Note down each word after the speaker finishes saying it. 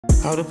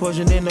Out the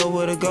portion, didn't know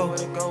where to go.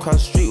 Cross the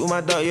street with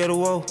my dog, yeah, the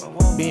woe.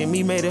 Being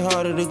me made it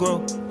harder to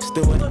grow.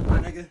 Still in.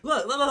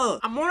 Look.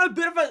 I'm on a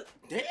bit of a.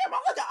 Damn,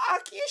 I'm like an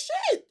Aki and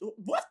shit.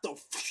 What the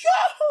f?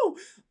 Yo!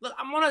 Look,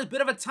 I'm on a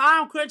bit of a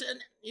time crunch, and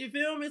you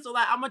feel me? So,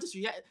 like, I'm gonna just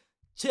react.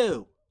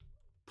 Chill.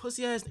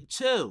 Pussy ass nigga,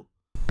 chill.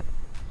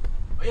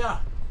 Oh, yeah.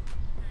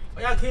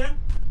 Oh, yeah, Kim.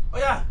 Oh,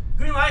 yeah.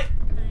 Green light.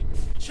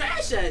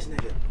 Trash ass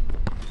nigga.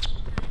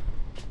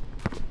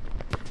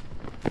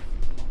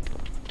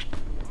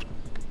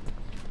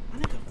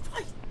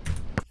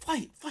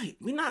 Fight.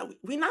 We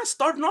not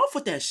starting off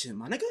with that shit,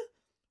 my nigga.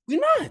 We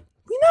not.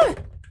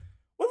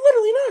 We're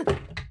literally not.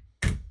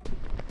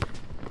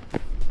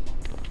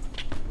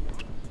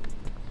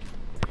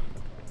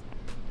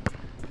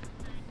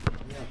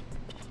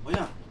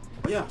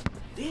 Oh yeah.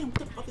 Damn, what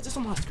the fuck is this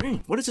on my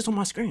screen? What is this on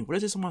my screen?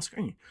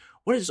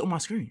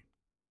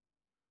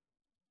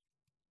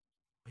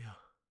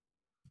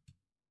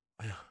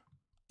 Oh yeah.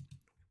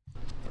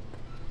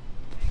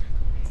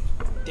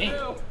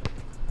 Damn.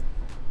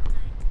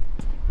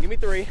 Give me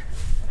 3.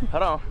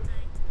 Hold on.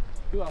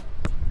 2 up.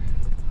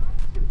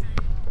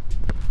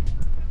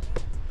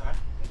 Okay.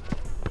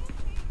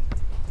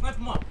 Clamp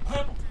him up.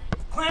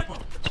 Clamp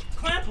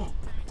him.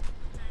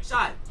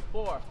 Shot.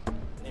 4.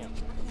 Damn.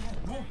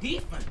 No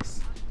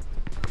defense.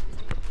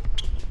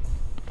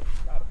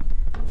 Got him.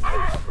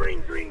 Ah,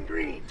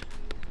 green.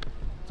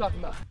 Talking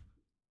about.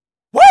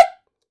 What?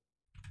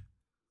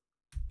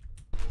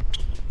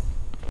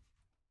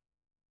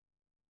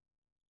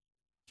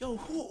 Yo,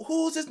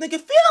 who's this nigga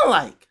feeling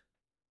like?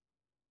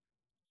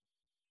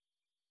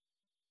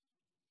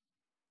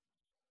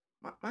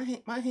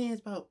 My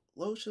hand's about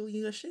low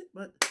chili or shit,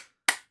 but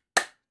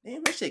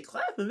damn, that shit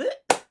clapping, man.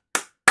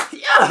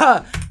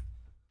 Yeah.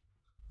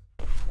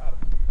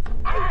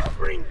 Ah,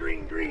 green.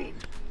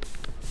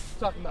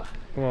 Talking about.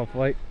 Come on,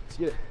 Flight. Let's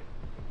get it.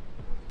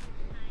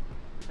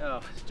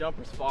 Oh, this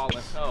jumper's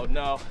falling. Oh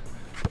no.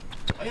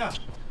 Oh yeah.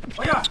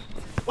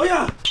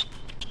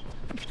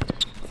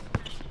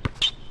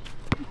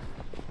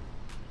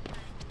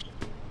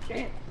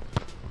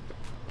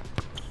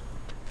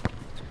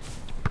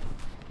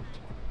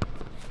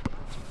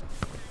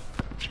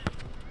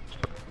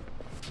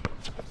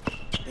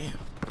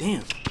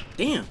 Damn.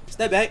 Damn.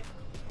 Step back.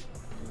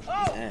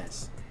 Oh. He's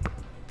ass.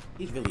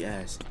 He's really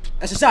ass.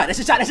 That's a shot.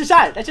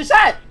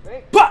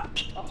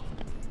 But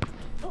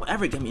don't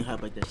ever get me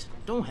hype like this.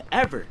 Don't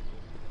ever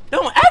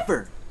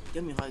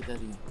get me like that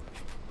again.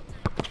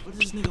 What is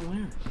this nigga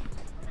wearing?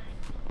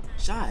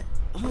 Shot.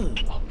 Ugh.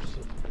 Oh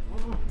shit.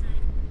 Oh.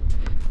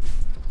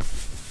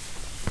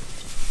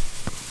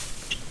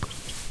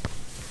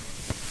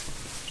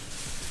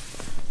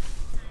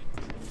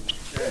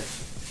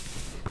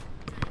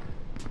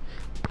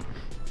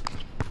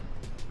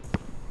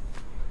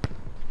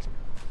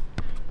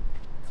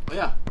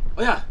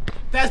 Oh yeah.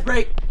 Fast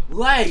break.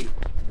 Lay.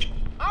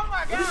 Oh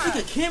my god. This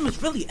nigga Kim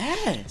is really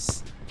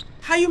ass.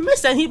 How you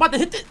miss that? He about to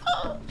hit the.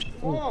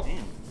 Oh.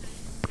 Damn.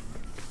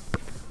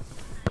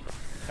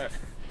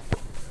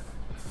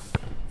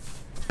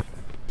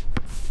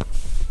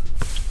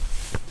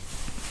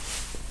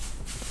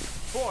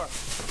 Four.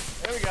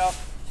 There we go.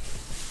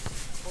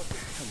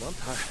 Come on, I'm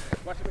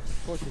tired. Watch it.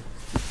 14.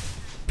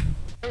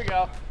 There we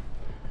go.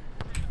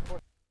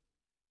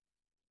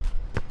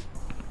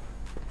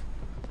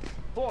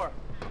 4.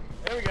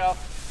 There we go.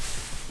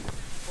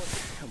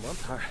 14. Come on, I'm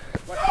tired.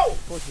 Watch it.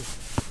 14.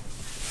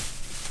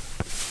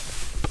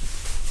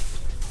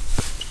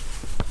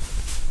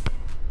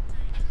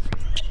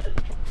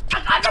 I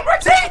got no more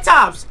tank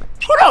tops.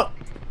 Hold up.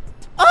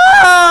 I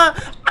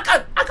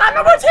got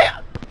no more tank.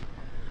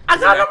 I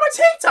got no more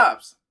tank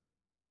tops.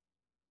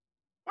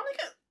 My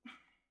nigga.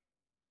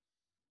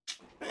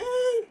 Man.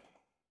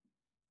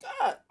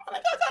 God. My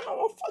nigga, I got no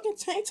more fucking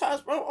tank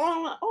tops, bro.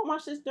 All my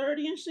shit's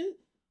dirty and shit.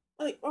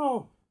 Like,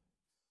 bro.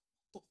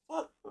 What the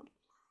fuck?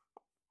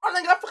 My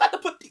nigga, I forgot to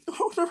put the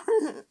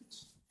deodorant.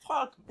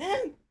 Fuck,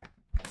 man.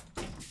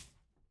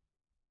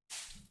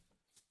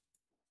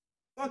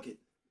 Fuck it.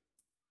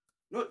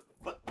 No,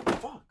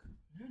 fuck.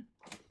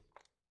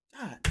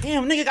 God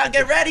damn, nigga gotta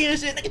get ready and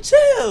shit. Nigga,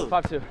 chill.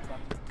 5-2.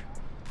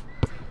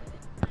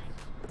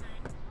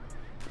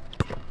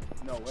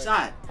 No way.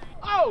 Shot.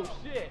 Oh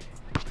shit.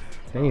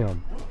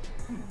 Damn.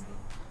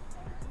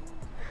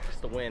 It's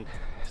the wind.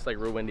 It's like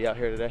real windy out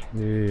here today.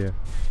 Yeah.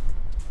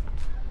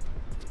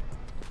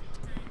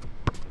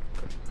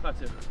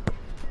 5-2.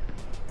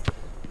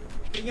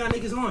 Get y'all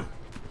niggas on.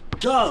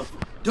 Dove.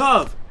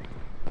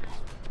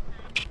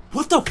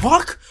 What the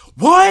fuck?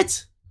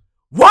 What?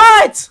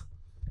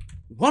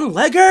 One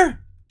legger?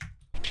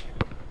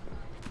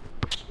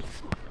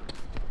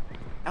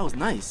 That was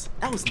nice.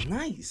 That was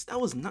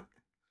not.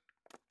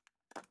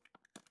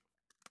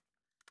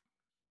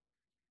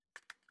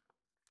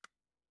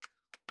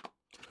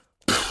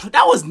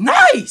 That was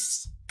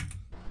nice.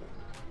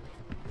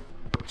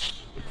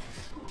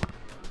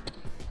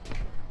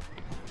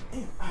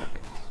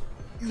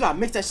 You gotta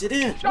mix that shit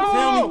in. You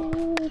feel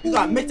me? You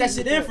gotta mix that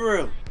shit in for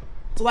real.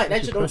 So like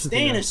that shit don't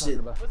stain and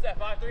shit. What's that,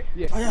 5-3?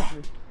 Yeah. Oh yeah.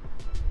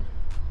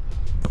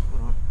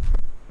 Hold on.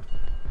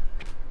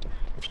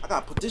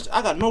 gotta put this.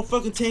 I got no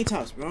fucking tank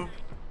tops, bro.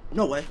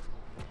 No way.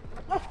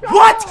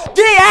 What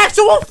the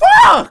actual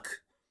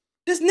fuck?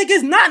 This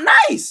nigga's not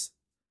nice.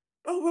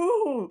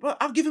 Bro,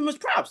 I'll give him his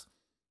props.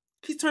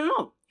 He's turning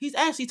up. He's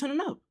actually turning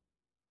up.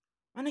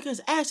 My nigga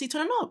is actually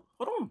turning up.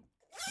 Hold on.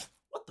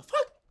 What the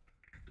fuck?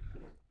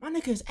 My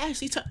nigga is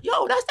actually turning.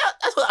 Yo, that's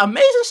an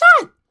amazing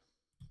shot.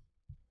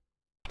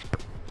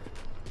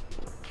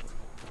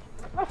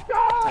 Let's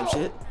go. Type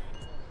shit.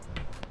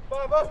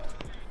 5 up.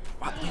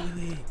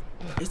 Wait.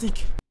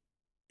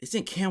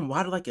 Isn't Cam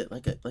Water like a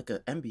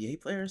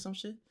NBA player or some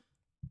shit?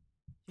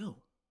 Yo,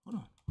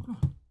 hold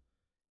on.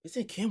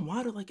 Isn't Cam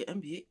Water like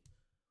an NBA?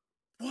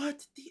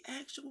 What the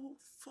actual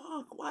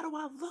fuck? Why do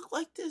I look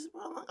like this,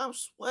 bro? Like I'm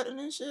sweating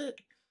and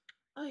shit.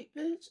 Like,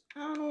 bitch,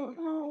 I don't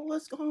know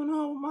what's going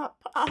on with my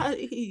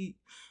body.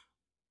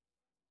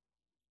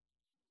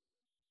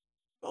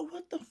 Bro,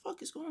 what the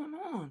fuck is going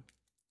on?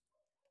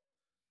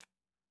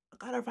 I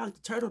gotta rock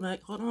the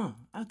turtleneck. Hold on.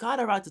 I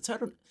gotta rock the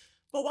turtleneck.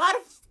 But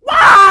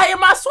why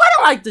am I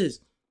sweating like this?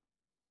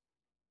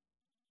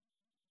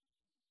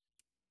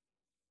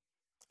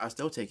 I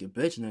still take it,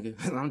 bitch, nigga.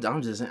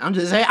 I'm just saying.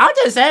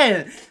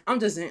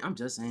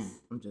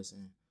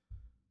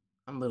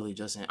 I'm literally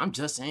just saying. I'm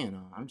just saying,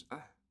 though.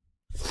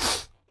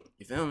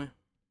 You feel me?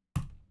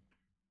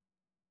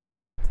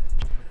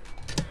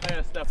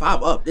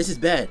 5 up. This is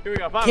bad. Here we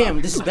go. 5 Cam,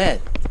 up. this is bad.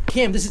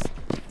 Cam, this is.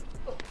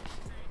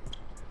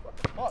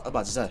 I was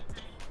about to say.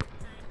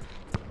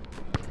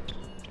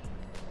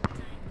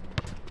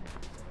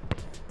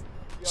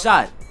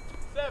 Shot.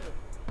 7.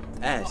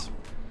 Ass.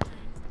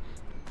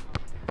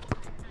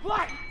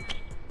 Black.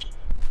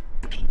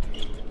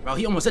 Bro,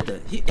 he almost hit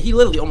that. He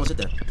literally almost hit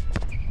that.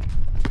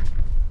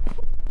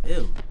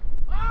 Ew.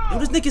 Yo,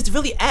 this nigga's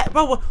really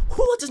bro.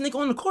 Who let this nigga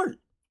on the court?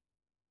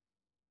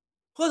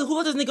 Who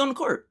let this nigga on the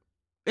court?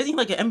 Isn't he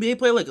like an NBA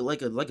player, like a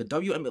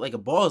WNBA, like a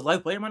balls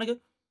life player, my nigga?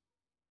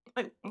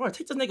 Like, bro,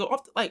 take this nigga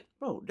off.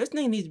 Bro, this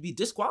nigga needs to be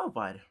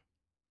disqualified,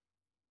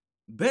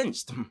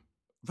 benched,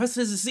 rest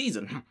of the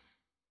season.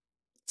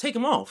 Take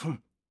him off,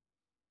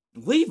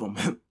 leave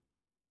him,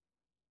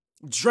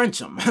 drench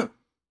him,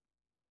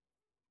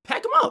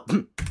 pack him up.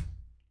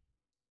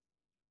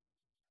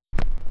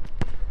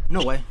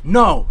 No way.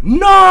 No!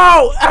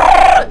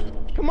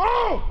 Come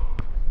on!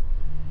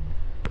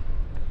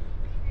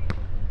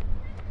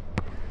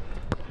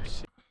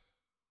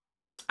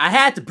 I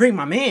had to bring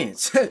my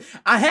mans. My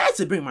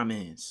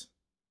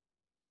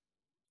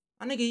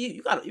nigga,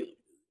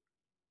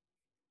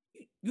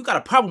 you got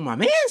a problem with my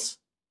mans?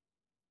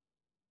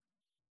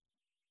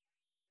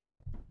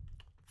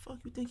 Fuck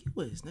you think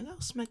you is, nigga?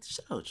 I'll smack the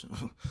shit out you.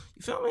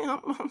 You feel me?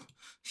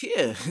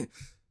 Yeah.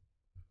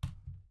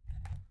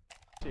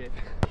 Shit.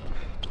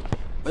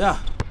 Oh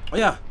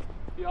yeah.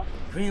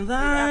 Green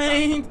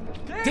line.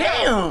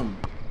 Damn.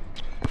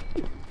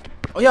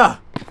 Oh yeah.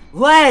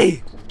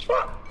 Lay.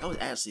 That was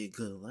actually a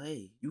good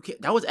lay.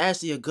 That was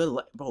actually a good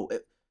lay, bro.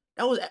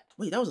 That was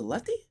a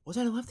lefty? Was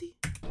that a lefty?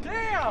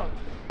 Damn.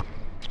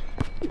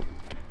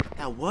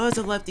 That was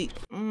a lefty.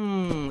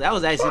 That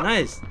was actually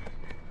nice.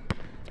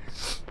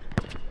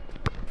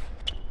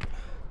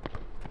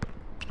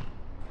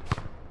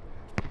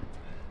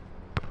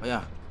 Oh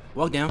yeah.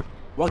 Walk down.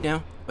 Oh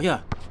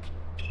yeah.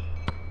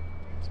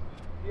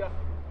 Yeah.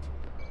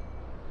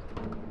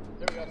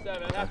 There we go,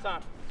 7. Half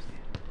time.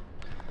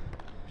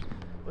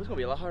 Well, it's gonna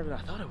be a lot harder than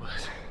I thought it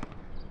was.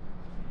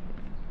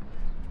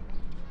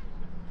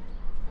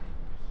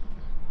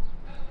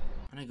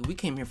 Nigga, we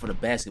came here for the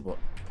basketball.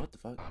 What the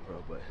fuck?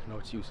 Bro, but no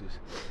excuses.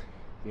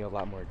 Being a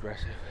lot more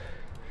aggressive.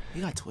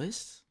 You got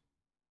twists?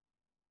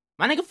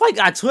 My nigga fight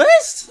got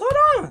twists? Hold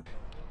on.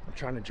 I'm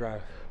trying to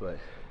drive, but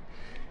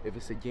if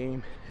it's a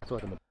game, I feel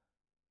like I'm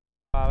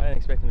I didn't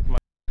expect him to come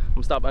out. I'm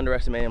gonna stop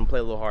underestimating and play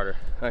a little harder.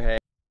 Okay.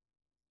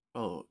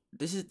 Bro,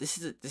 this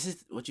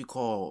is what you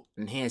call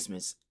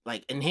enhancements.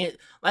 Like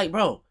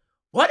bro,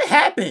 what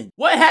happened?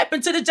 What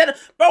happened to the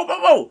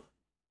bro?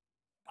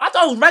 I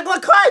thought it was regular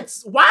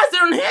cuts. Why is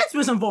there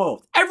enhancements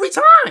involved every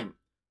time?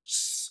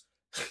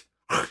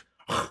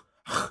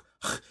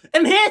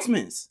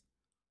 Enhancements.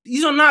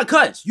 These are not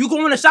cuts. You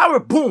go in the shower,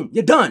 boom,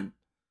 you're done.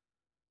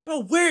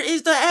 Bro, where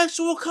is the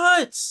actual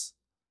cuts?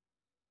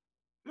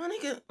 My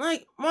nigga,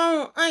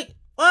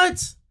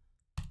 what?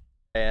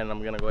 And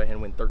I'm gonna go ahead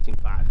and win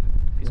 13-5.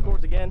 If he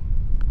scores again,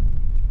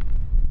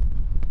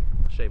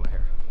 I'll shave my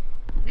hair.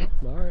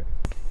 All right.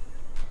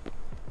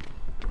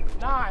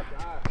 9.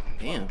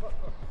 Damn.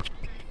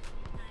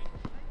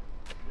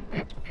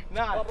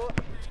 9.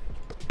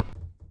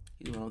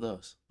 He's one of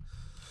those.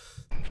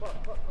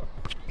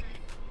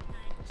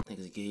 This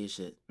nigga's gay as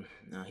shit.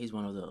 Nah, he's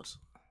one of those.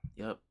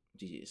 Yep.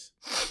 GG's.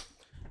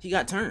 He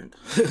got turned.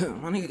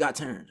 My nigga got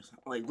turned.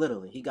 Like,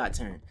 literally, he got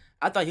turned.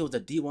 I thought he was a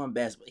D1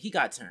 basketball. He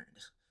got turned.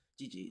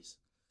 GG's.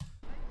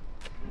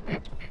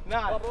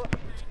 9.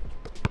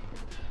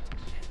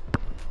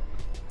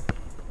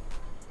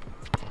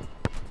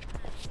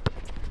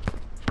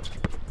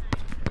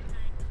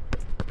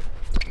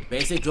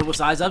 Basic dribble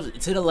size up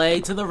to the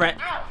leg, to the right.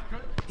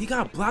 He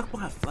got blocked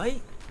by a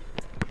flight.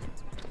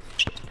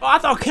 Oh, I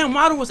thought Cam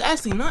Model was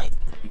actually nice.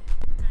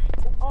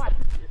 I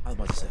was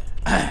about to say.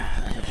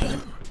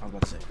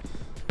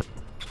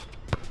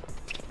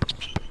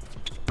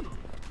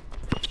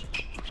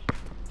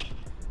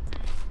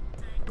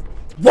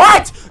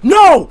 What?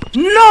 No!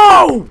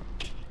 No!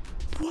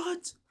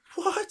 What?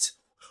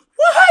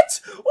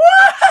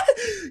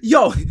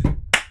 Yo.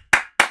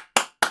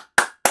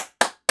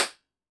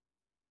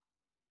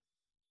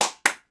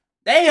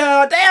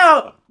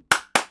 Damn.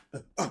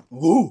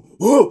 Ooh.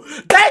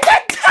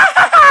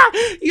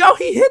 Yo,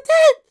 he hit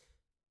that?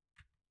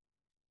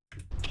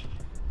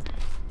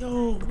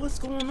 Yo, what's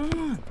going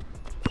on?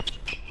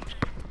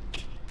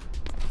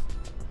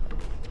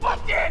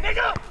 Fuck yeah,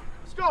 nigga!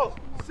 Let's go.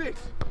 6.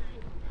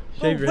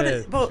 Shave your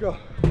head. Let's go.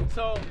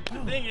 So,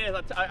 the thing is,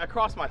 I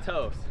crossed my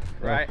toes,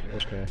 right? Oh,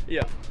 okay.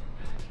 Yeah.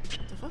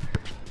 What the fuck?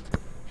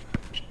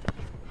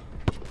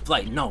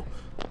 Flight, no.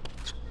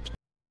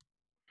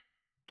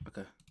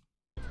 Okay.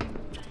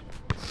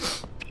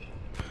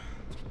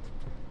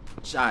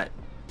 Shot.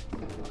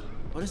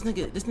 Oh, this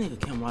nigga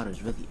Cam Water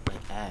is really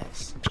like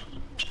ass.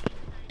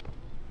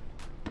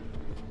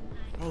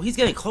 Oh, he's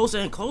getting closer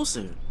and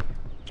closer.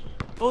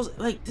 Oh,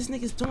 like this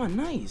nigga's doing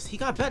nice. He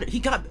got better.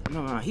 He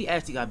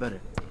actually got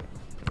better.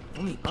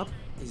 Only up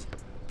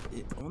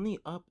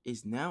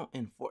is now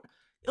in Fortnite.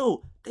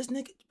 Yo, this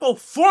nigga, bro,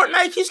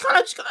 Fortnite, he's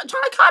kind of trying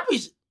to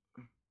copy.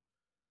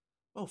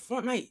 Bro,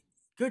 Fortnite,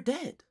 you're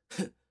dead.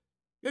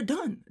 You're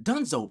done.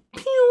 Dunzo.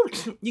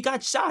 Pew! You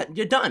got shot.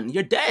 You're done.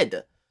 You're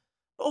dead.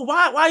 Oh,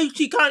 why you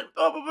keep kind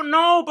of,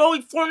 no, bro,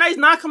 Fortnite's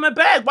not coming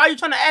back. Why are you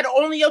trying to add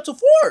only up to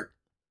 4?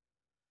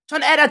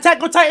 Trying to add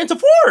Attack on Titan to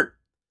 4.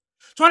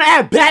 Trying to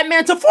add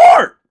Batman to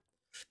 4.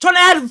 Trying to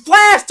add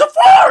Flash to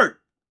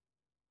 4.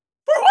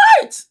 For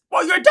what?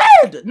 Well, you're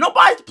dead.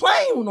 Nobody's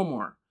playing no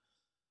more.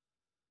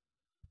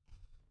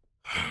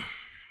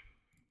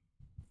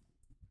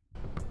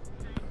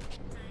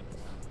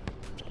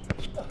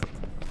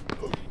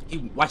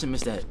 You watch him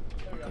miss that.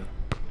 Okay.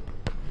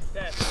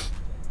 That.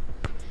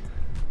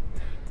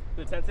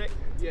 The 10-6?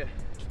 Yeah.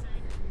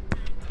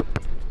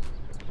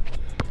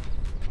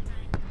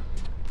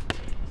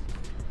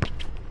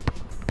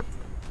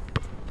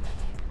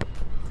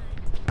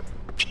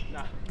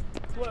 Nah.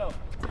 12.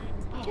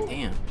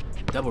 Damn.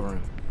 Double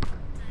rim.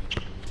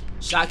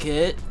 Shot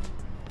kid.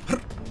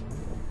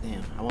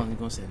 Damn, I wasn't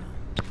gonna say that.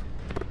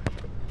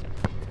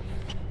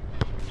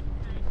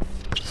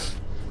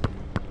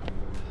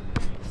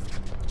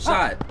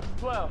 Shot.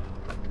 12.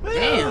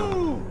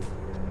 Damn.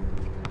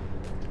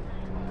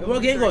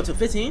 What game go to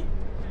 15?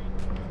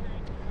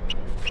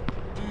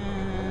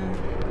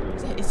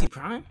 Is he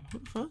prime?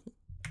 What the fuck?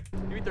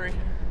 Give me 3.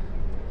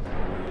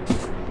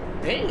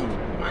 Damn.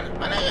 My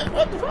nigga,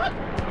 what the fuck?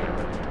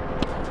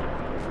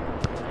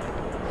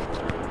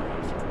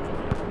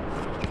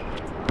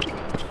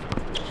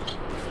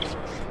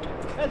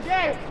 That's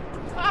game.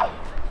 Oh.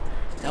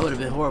 That would have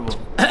been horrible.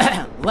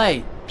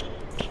 Lay.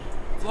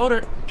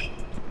 Floater.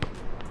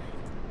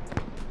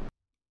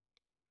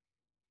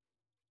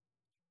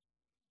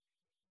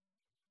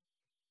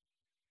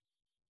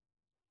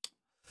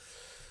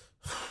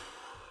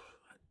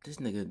 This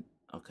nigga,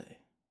 okay.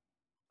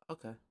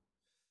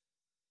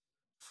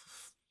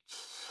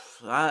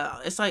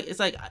 It's like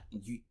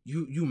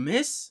you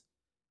miss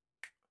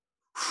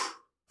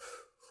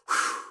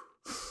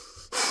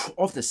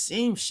off the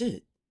same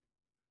shit.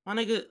 My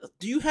nigga,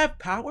 do you have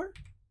power?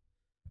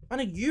 My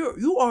nigga,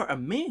 you are a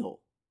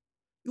male.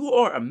 You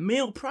are a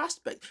male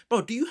prospect.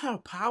 Bro, do you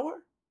have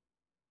power?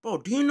 Bro,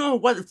 do you know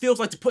what it feels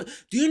like to put?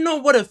 Do you know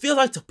what it feels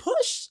like to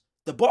push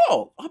the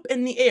ball up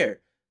in the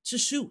air to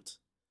shoot?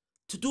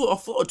 To do a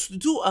floor, to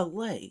do a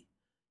lay.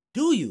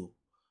 Do you?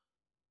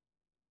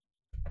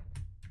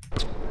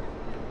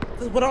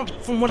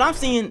 From what I'm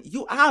seeing,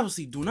 you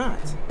obviously do not.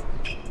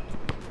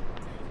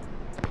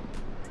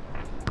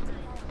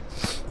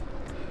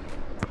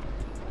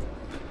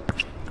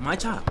 Am I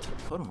chopped?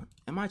 Hold on.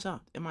 Am I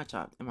chopped? I'm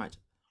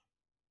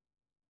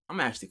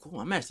actually cool.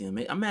 I'm actually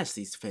amazing. I'm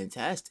actually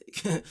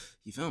fantastic.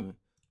 You feel me?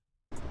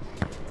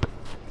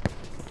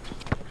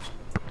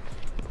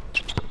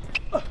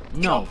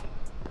 No.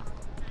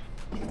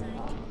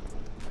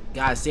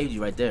 God saved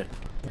you right there.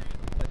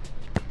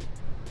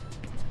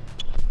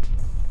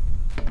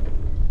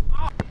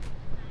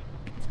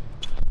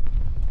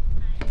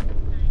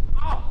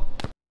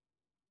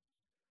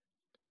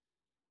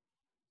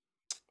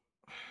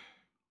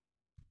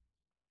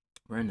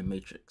 We're in the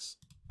Matrix.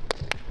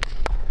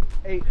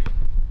 8.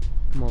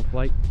 Come on,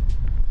 flight.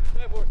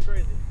 That board's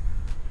crazy.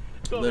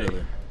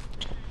 Literally.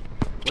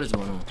 What is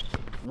going on?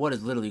 What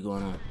is literally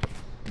going on?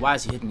 Why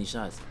is he hitting these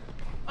shots?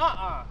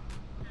 Oh,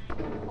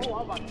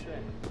 I'm about to say.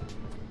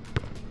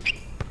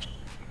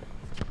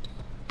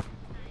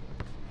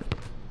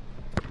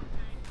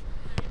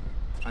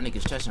 My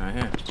nigga's chesting right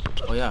here.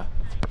 Oh yeah.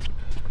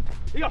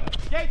 Here you go.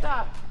 Game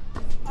time.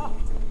 Oh.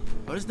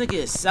 Oh, this nigga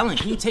is selling.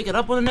 Can you take it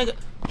up on a nigga?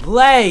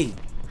 Lay.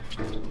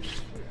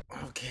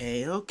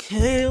 Okay.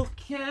 Damn.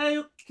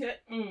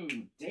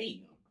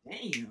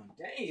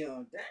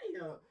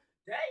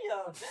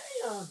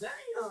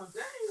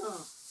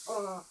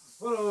 Hold on.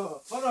 Hold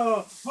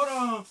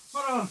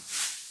on.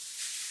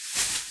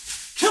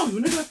 Kill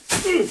you, nigga.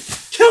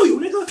 Kill you,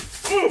 nigga.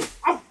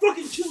 I'll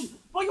fucking kill you.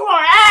 Boy, you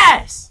are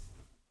ass.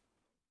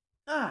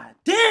 God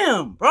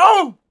damn,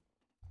 bro.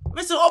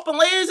 Mr. Open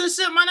layers and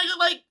shit, my nigga,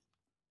 like.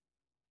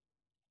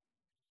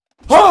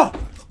 Oh,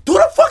 do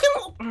the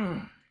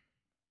fucking.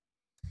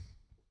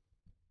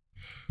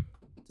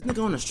 This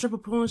nigga on the stripper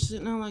pole and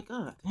shit now, like,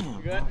 God damn.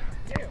 You good?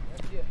 Damn,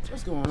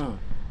 what's going on?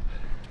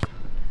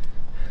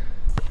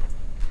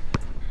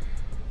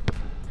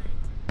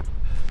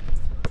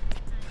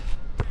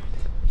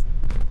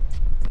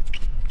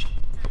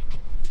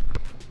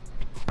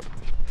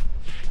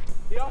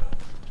 Yo.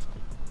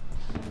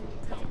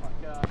 Oh my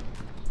God.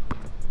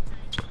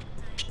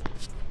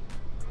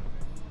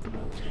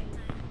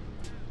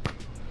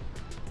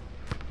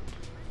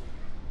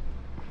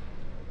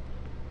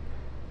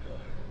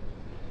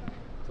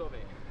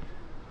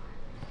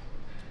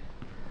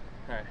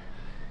 Alright.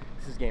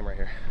 This is game right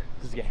here.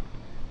 This is game.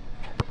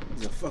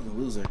 He's a fucking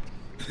loser.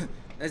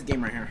 That's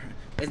game right here.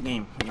 It's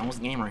game. You almost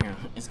game right here.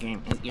 It's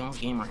game. It's almost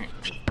game right here.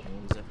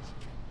 Loser.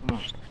 Come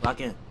on. Lock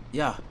in.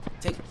 Yeah.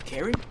 Take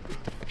carry?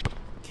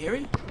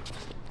 Carry?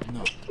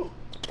 No.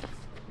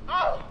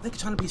 Nigga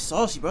trying to be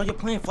saucy, bro. You're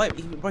playing flight.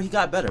 Bro, he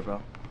got better,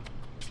 bro.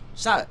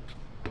 Shot.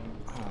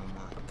 Oh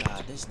my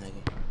God, this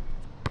nigga.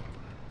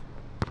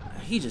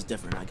 He just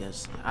different, I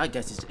guess. I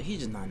guess he's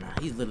just not.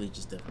 He's literally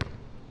just different.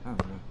 I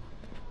don't know.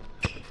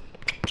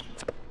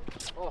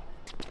 Oh.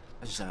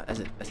 That's a shot. That's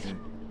it.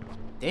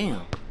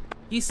 Damn.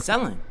 He's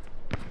selling.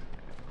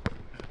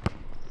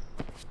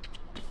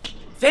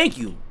 Thank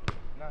you.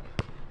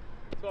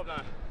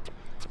 12-9.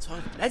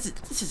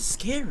 This is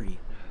scary.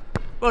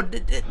 Bro,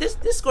 this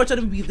score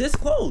shouldn't even be this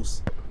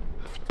close.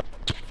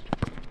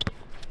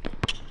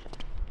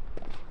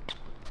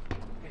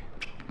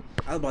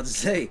 I was about to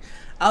say,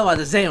 my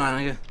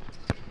nigga.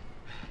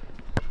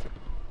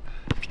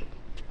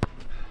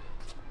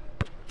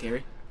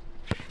 Carry?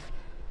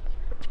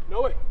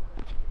 No way.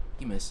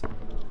 He missed.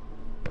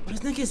 But this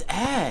nigga is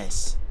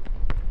ass.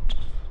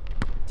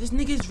 This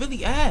nigga is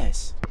really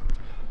ass.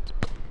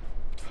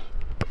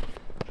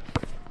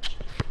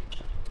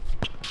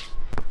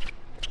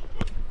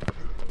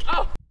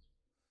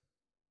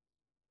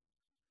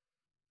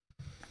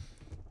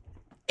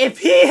 If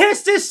he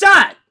hits this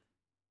shot,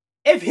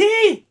 if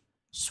he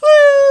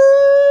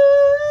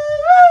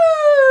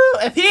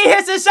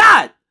hits this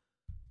shot.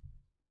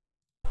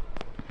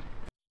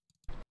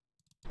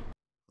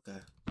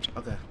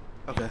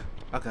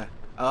 Okay.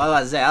 I was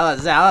about to say.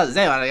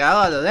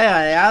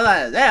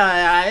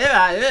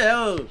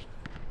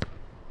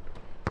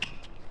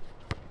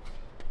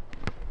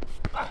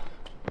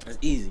 That's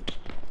easy.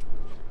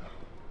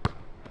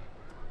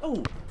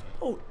 Oh,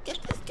 get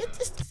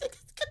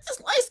this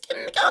light skin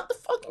nigga out the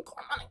fucking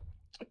court, man.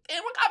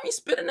 Damn, what got me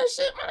spitting that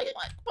shit, man?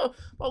 Like,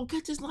 bro,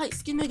 get this light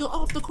skin nigga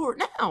off the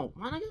court now,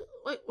 man.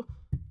 Like,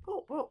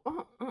 bro,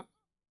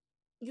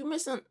 you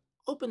missing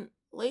open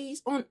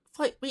lays on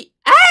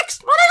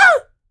FlightReacts, my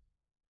nigga.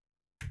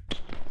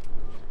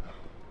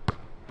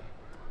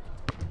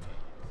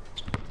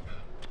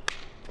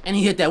 And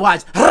he hit that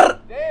watch.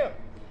 Damn.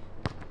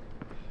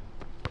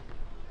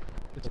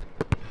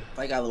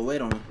 Flight got a little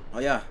weight on him. Oh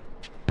yeah.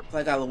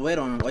 Flight got a little weight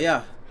on him. Oh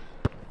yeah.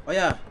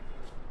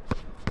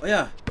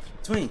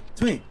 Tween.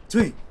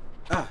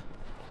 Ah.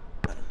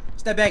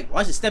 Step back.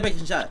 Watch it. Step back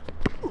and shot.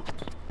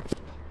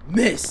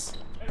 Miss.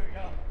 There we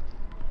go.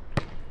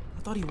 I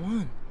thought he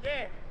won.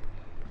 Yeah.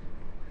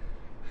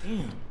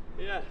 Damn.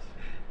 Yes.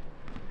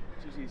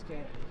 GG's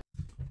can.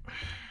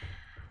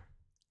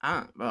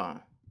 Bro.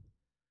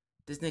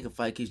 This nigga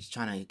fight keeps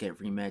trying to get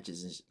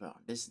rematches and shit. Bro,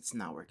 it's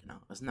not working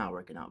out. It's not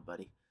working out,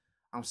 buddy.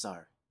 I'm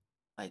sorry.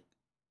 Like,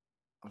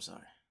 I'm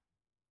sorry.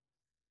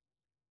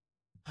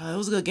 It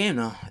was a good game,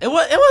 though. It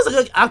was a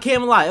good. I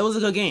can't lie. It was a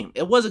good game.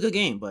 It was a good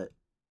game, but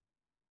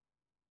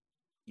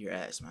your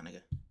ass, my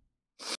nigga.